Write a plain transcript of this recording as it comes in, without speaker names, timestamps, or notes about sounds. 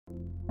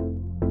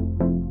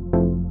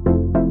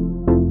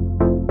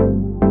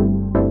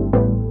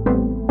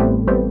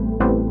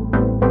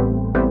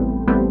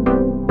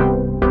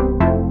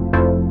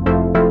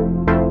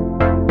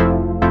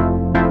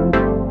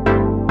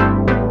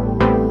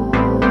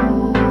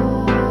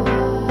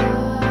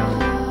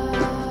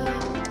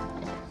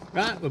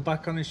we're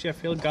back on the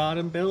Sheffield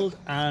garden build,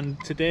 and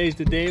today's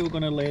the day we're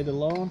going to lay the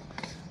lawn.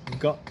 We've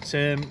got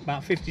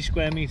about 50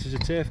 square metres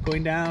of turf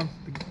going down.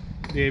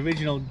 The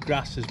original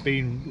grass has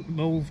been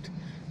moved.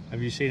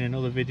 Have you seen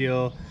another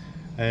video?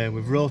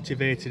 We've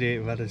rotivated it.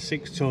 We've had a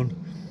 6 ton,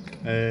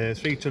 3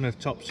 ton of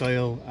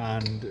topsoil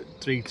and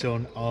 3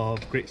 ton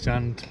of grit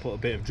sand to put a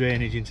bit of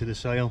drainage into the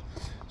soil.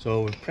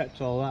 So we've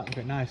prepped all that, got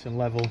it nice and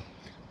level.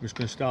 We're just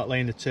going to start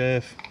laying the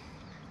turf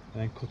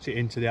and then cut it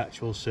into the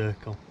actual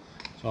circle.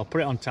 So I'll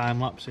put it on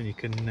time lapse and you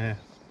can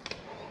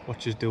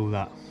watch us do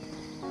that.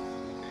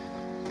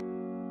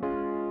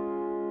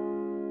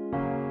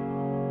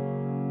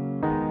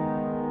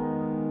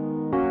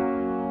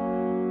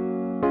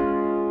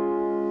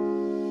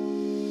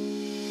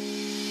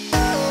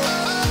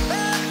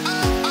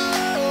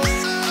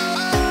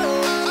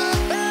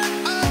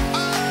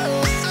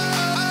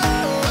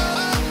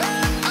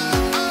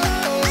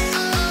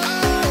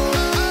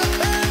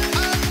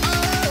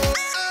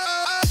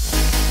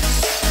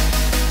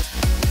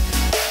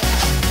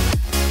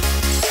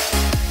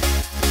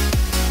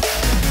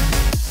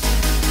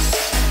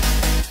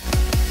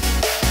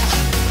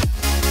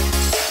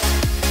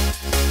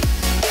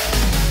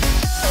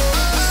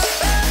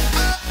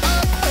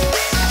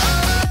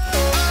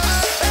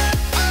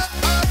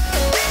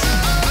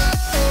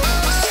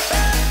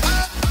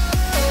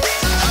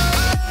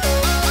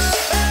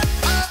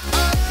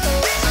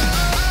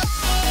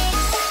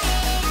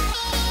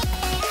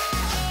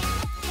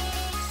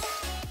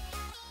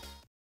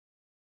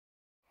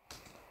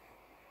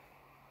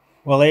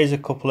 Well, here's a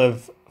couple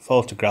of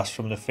photographs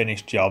from the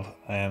finished job,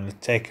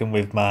 taken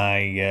with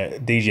my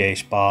DJ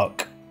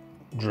Spark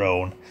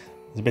drone.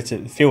 There's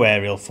a few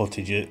aerial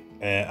footage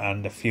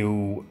and a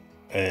few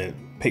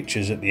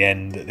pictures at the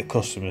end that the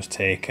customer's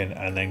taken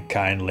and then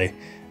kindly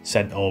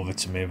sent over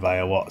to me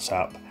via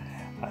WhatsApp.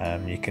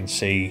 You can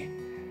see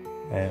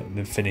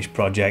the finished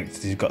project.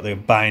 He's got the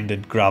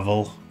binded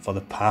gravel for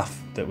the path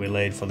that we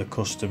laid for the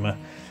customer,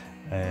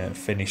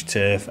 finished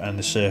turf and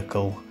the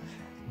circle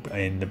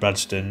in the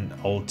Bradstone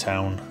Old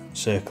Town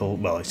circle.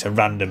 Well, it's a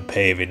random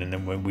paving, and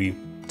then when we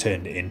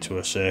turned it into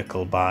a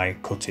circle by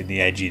cutting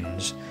the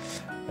edgings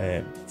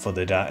for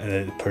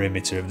the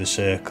perimeter of the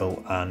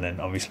circle. And then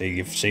obviously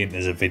you've seen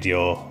there's a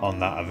video on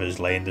that of us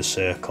laying the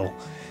circle,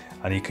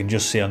 and you can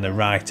just see on the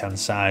right hand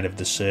side of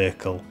the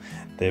circle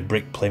the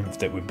brick plinth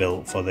that we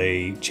built for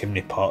the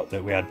chimney pot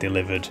that we had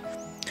delivered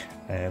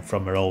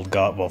from our old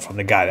garden, well, from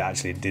the guy that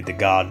actually did the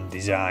garden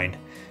design.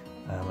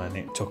 And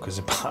it took us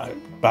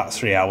about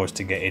 3 hours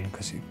to get in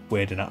because it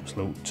weighed an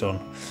absolute ton,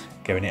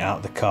 getting it out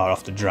of the car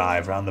off the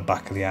drive around the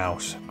back of the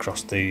house,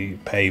 across the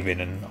paving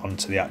and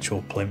onto the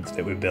actual plinth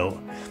that we built.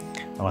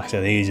 And like I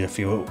said, these are a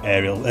few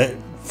aerial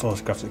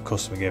photographs that the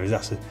customer gave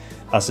us.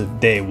 That's a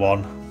day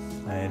one,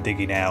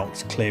 digging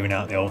out, clearing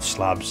out the old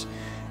slabs,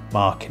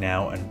 marking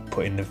out and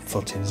putting the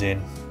footings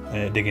in,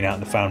 digging out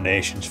the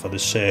foundations for the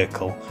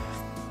circle.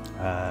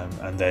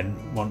 And then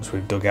once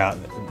we've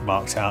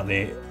marked out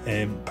the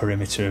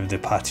perimeter of the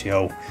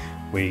patio,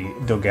 we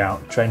dug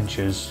out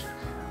trenches,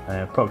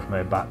 approximately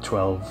about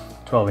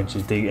 12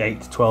 inches deep,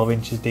 8 to 12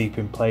 inches deep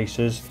in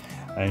places,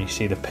 and you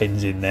see the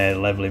pins in there,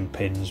 levelling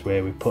pins,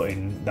 where we put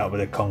in that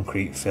with a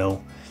concrete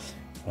fill.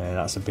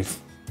 That's a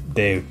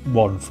day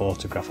one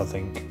photograph, I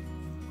think.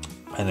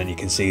 And then you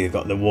can see they've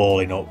got the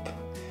walling up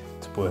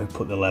to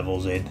put the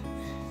levels in,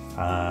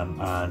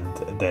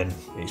 and then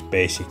it's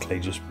basically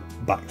just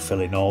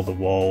backfilling all the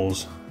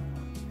walls.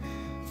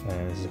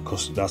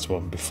 That's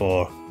one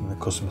before the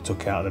customer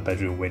took out the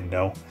bedroom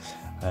window,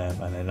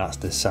 and then that's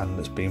the sand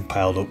that's been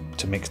piled up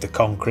to mix the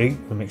concrete.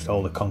 We mixed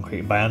all the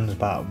concrete by hand,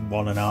 about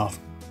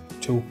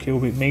 1.5–2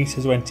 cubic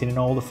meters went in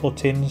all the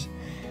footings,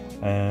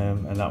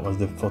 and that was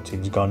the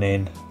footings gone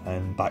in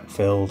and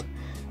backfilled,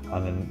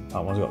 and then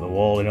that one's got the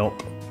walling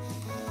up.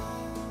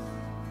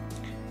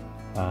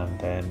 And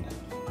then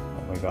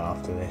what we got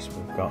after this,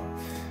 we've got,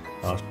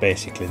 it's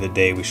basically the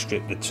day we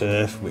stripped the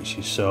turf, which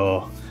you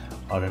saw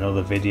on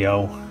another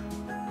video.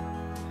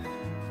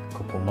 A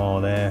couple more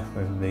there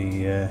with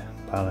the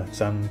pile of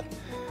sand.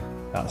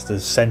 That's the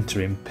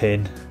centering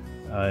pin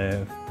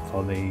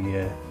for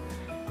the.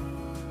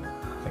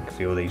 I think a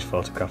few of these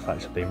photographs have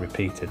actually been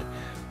repeated,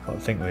 but I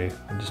think we're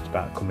just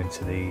about coming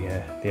to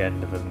the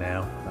end of them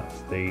now.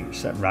 That's the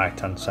right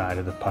hand side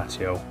of the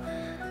patio.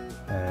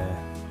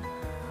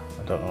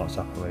 I don't know what's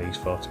happened with these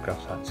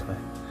photographs actually.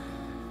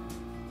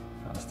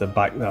 That's the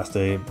back. That's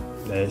the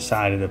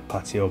side of the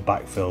patio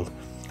backfilled.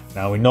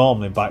 Now we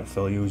normally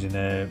backfill using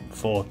a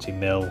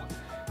 40mm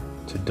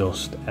to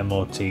dust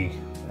MOT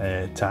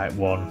type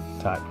 1,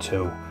 type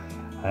 2,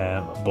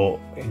 but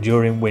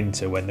during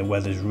winter when the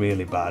weather's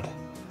really bad,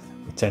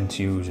 we tend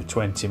to use a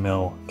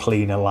 20mm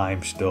cleaner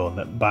limestone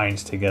that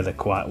binds together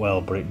quite well,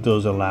 but it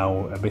does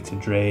allow a bit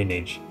of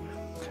drainage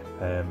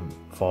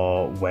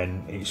for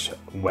when it's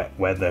wet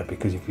weather.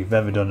 Because if you've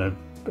ever done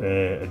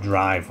a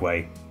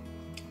driveway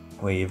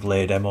where you've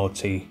laid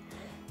MOT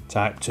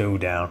type 2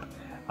 down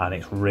and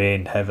it's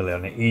rained heavily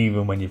on it,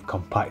 even when you've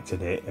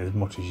compacted it as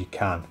much as you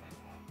can,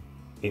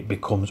 it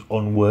becomes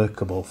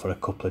unworkable for a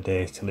couple of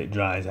days till it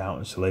dries out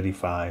and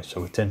solidifies.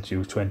 So we tend to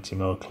use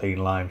 20mm clean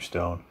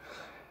limestone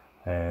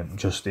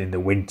just in the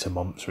winter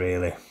months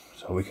really,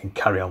 so we can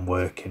carry on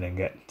working and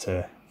get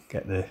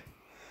the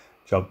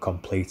job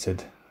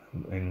completed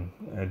in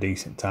a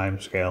decent time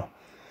scale.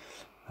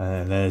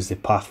 And there's the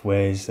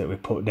pathways that we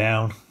put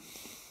down.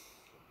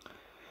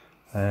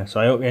 So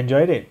I hope you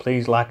enjoyed it.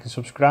 Please like and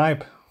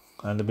subscribe,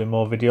 and there'll be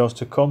more videos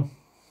to come.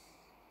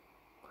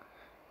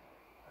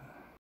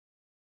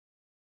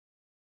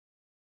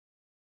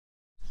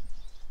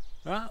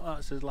 Right,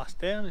 that's the last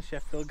day on the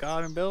Sheffield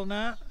garden build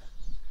now.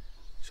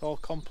 It's all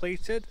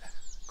completed.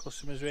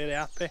 Customer's really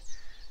happy,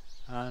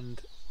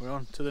 and we're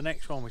on to the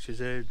next one, which is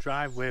a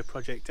driveway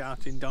project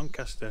out in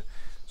Doncaster.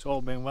 It's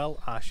all been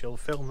well. I shall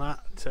film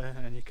that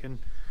and you can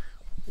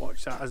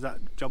watch that as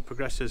that job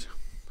progresses.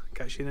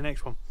 Catch you in the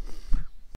next one.